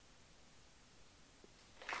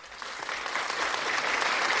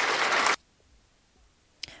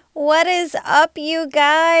What is up, you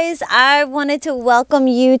guys? I wanted to welcome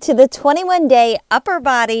you to the 21-day Upper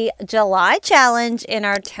Body July Challenge in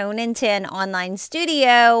our Tone and 10 online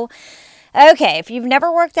studio. Okay, if you've never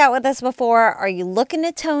worked out with us before, are you looking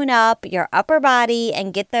to tone up your upper body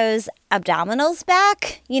and get those abdominals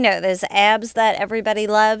back? You know, those abs that everybody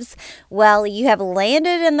loves? Well, you have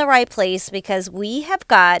landed in the right place because we have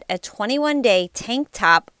got a 21-day tank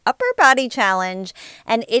top upper body challenge,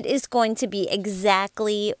 and it is going to be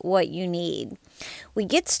exactly what you need. We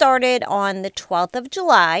get started on the 12th of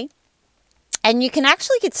July. And you can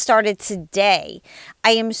actually get started today.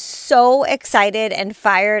 I am so excited and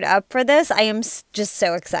fired up for this. I am just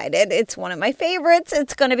so excited. It's one of my favorites.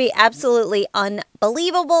 It's going to be absolutely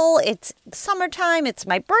unbelievable. It's summertime. It's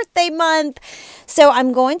my birthday month. So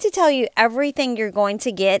I'm going to tell you everything you're going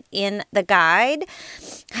to get in the guide,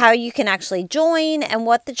 how you can actually join, and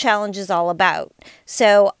what the challenge is all about.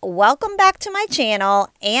 So welcome back to my channel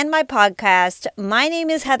and my podcast. My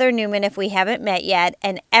name is Heather Newman, if we haven't met yet,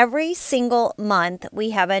 and every single month we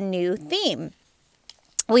have a new theme.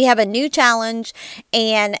 We have a new challenge,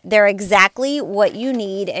 and they're exactly what you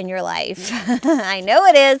need in your life. I know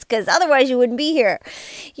it is, because otherwise you wouldn't be here.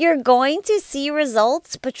 You're going to see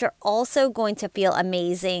results, but you're also going to feel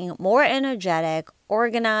amazing, more energetic,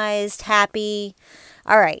 organized, happy.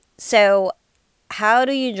 All right, so how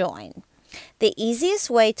do you join? The easiest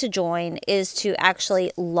way to join is to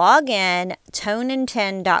actually log in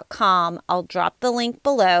toneand10.com. I'll drop the link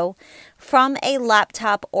below, from a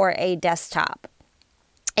laptop or a desktop.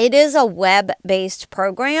 It is a web-based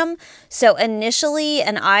program, so initially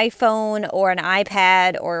an iPhone or an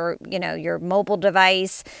iPad or, your mobile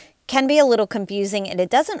device can be a little confusing, and it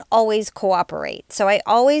doesn't always cooperate. So I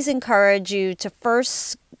always encourage you to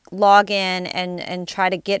first log in and try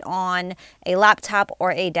to get on a laptop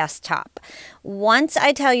or a desktop. Once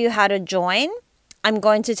I tell you how to join, I'm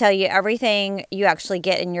going to tell you everything you actually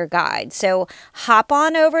get in your guide. So hop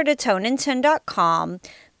on over to toneand10.com.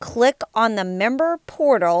 Click on the member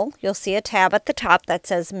portal. You'll see a tab at the top that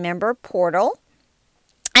says member portal.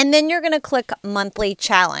 And then you're going to click monthly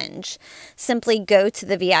challenge. Simply go to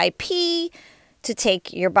the VIP to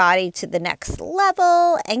take your body to the next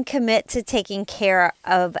level and commit to taking care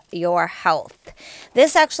of your health.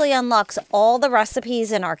 This actually unlocks all the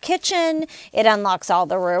recipes in our kitchen. It unlocks all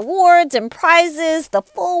the rewards and prizes, the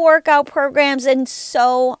full workout programs, and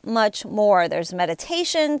so much more. There's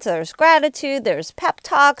meditations, there's gratitude, there's pep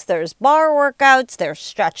talks, there's bar workouts, there's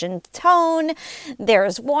stretch and tone,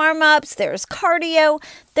 there's warm-ups, there's cardio.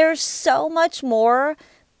 There's so much more,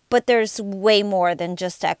 but there's way more than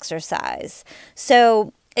just exercise.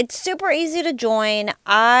 So it's super easy to join.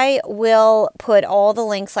 I will put all the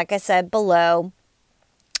links, like I said, below.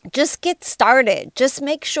 Just get started. Just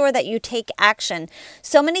make sure that you take action.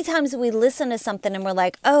 So many times we listen to something and we're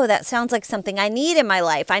like, oh, that sounds like something I need in my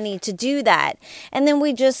life. I need to do that. And then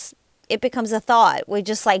it becomes a thought. We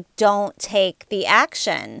just don't take the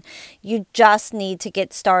action. You just need to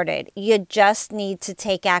get started. You just need to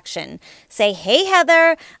take action. Say, hey,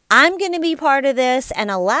 Heather, I'm going to be part of this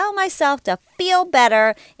and allow myself to feel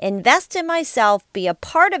better, invest in myself, be a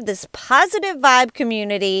part of this positive vibe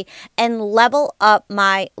community, and level up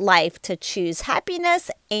my life to choose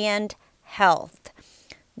happiness and health.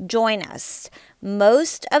 Join us.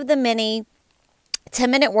 Most of the mini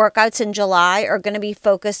 10-minute workouts in July are going to be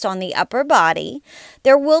focused on the upper body.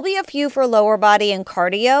 There will be a few for lower body and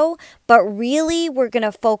cardio, but really we're going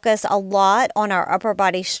to focus a lot on our upper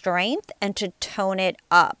body strength and to tone it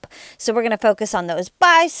up. So we're going to focus on those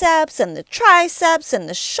biceps and the triceps and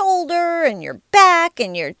the shoulder and your back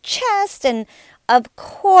and your chest and of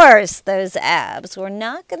course, those abs. We're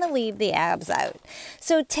not going to leave the abs out.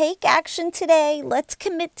 So take action today. Let's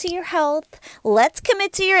commit to your health. Let's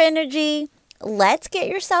commit to your energy. Let's get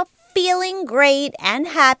yourself feeling great and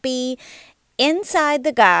happy. Inside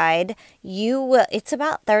the guide, it's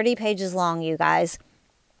about 30 pages long, you guys.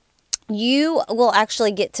 You will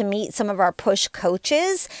actually get to meet some of our push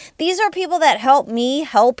coaches. These are people that help me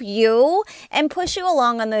help you and push you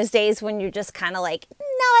along on those days when you're just kind of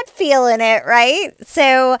not feeling it, right?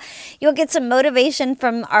 So you'll get some motivation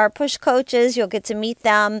from our push coaches. You'll get to meet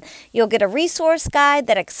them. You'll get a resource guide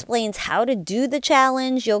that explains how to do the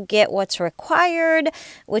challenge. You'll get what's required,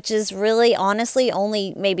 which is really honestly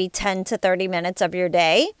only maybe 10 to 30 minutes of your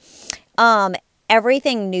day.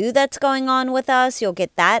 Everything new that's going on with us, you'll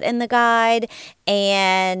get that in the guide.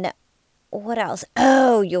 And what else?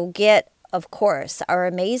 Oh, you'll get, of course, our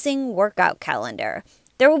amazing workout calendar.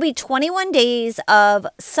 there will be 21 days of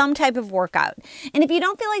some type of workout. And if you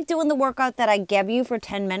don't feel like doing the workout that I give you for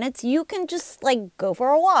 10 minutes, you can just like go for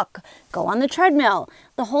a walk, go on the treadmill.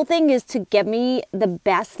 The whole thing is to give me the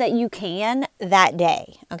best that you can that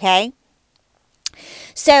day, okay?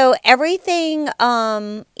 So everything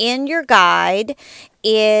in your guide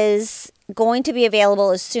is going to be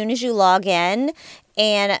available as soon as you log in.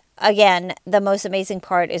 And again, the most amazing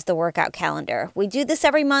part is the workout calendar. We do this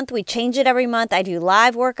every month. We change it every month. I do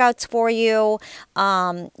live workouts for you.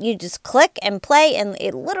 You just click and play, and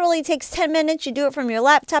it literally takes 10 minutes. You do it from your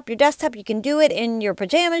laptop, your desktop. You can do it in your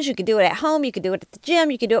pajamas. You can do it at home. You can do it at the gym.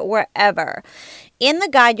 You can do it wherever. In the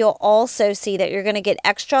guide, you'll also see that you're going to get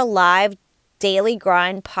extra live Daily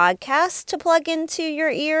Grind podcasts to plug into your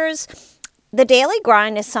ears. The Daily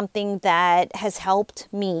Grind is something that has helped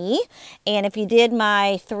me. And if you did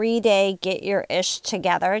my 3-day Get Your Ish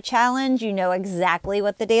Together challenge, you know exactly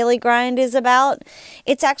what the Daily Grind is about.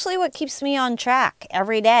 It's actually what keeps me on track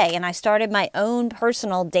every day. And I started my own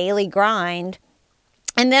personal daily grind.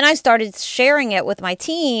 And then I started sharing it with my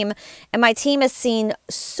team, and my team has seen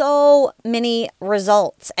so many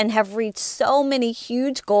results and have reached so many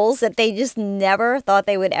huge goals that they just never thought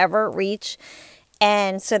they would ever reach.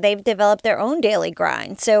 And so they've developed their own daily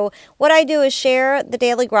grind. So what I do is share the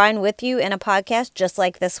daily grind with you in a podcast just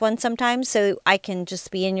like this one sometimes, so I can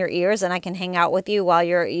just be in your ears and I can hang out with you while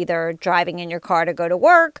you're either driving in your car to go to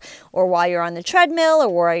work, or while you're on the treadmill,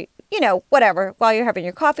 or whatever, while you're having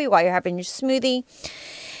your coffee, while you're having your smoothie.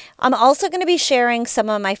 I'm also going to be sharing some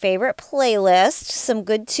of my favorite playlists, some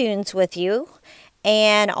good tunes with you.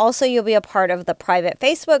 And also you'll be a part of the private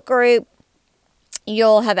Facebook group.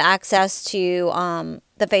 You'll have access to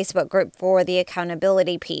the Facebook group for the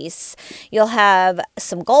accountability piece. You'll have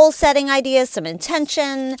some goal setting ideas, some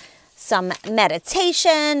intention, some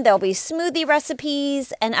meditation. There'll be smoothie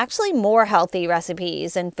recipes, and actually more healthy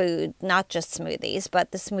recipes and food, not just smoothies,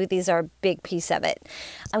 but the smoothies are a big piece of it.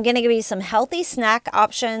 I'm going to give you some healthy snack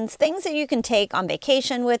options, things that you can take on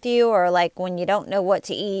vacation with you, or like when you don't know what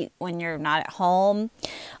to eat when you're not at home.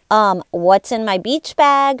 What's in my beach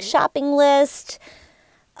bag, shopping list.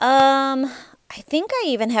 I think I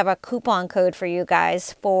even have a coupon code for you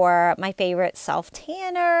guys for my favorite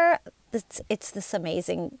self-tanner. It's this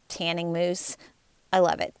amazing tanning mousse. I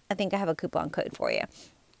love it. I think I have a coupon code for you.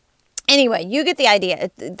 Anyway, you get the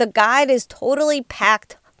idea. The guide is totally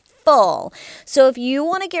packed full. So if you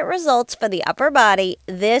want to get results for the upper body,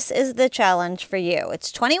 this is the challenge for you.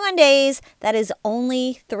 It's 21 days. That is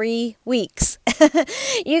only 3 weeks.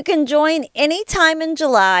 You can join anytime in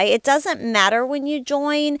July. It doesn't matter when you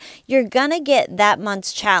join. You're going to get that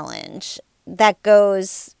month's challenge that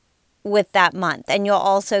goes with that month. And you'll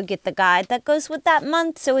also get the guide that goes with that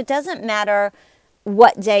month. So it doesn't matter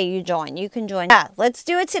what day you join. You can join. Yeah, let's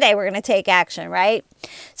do it today. We're going to take action, right?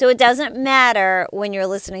 So it doesn't matter when you're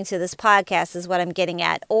listening to this podcast is what I'm getting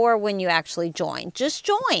at, or when you actually join. Just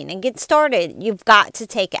join and get started. You've got to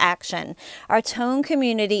take action. Our Tone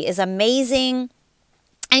community is amazing.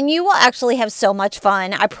 And you will actually have so much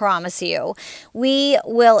fun, I promise you. We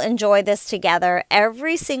will enjoy this together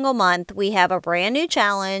every single month. We have a brand new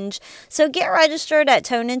challenge. So get registered at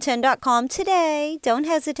tonein10.com today. Don't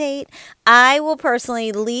hesitate. I will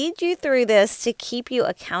personally lead you through this to keep you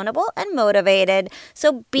accountable and motivated.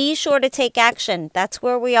 So be sure to take action. That's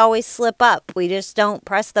where we always slip up. We just don't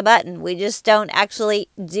press the button. We just don't actually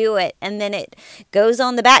do it. And then it goes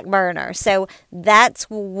on the back burner. So that's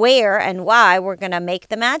where and why we're going to make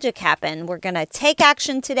the magic happen. We're going to take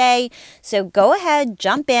action today. So go ahead,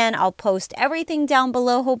 jump in. I'll post everything down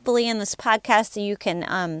below, hopefully in this podcast, so you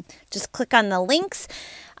can just click on the links.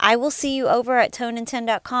 I will see you over at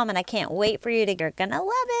tonein10.com, and I can't wait for you to. You're going to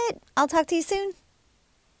love it. I'll talk to you soon.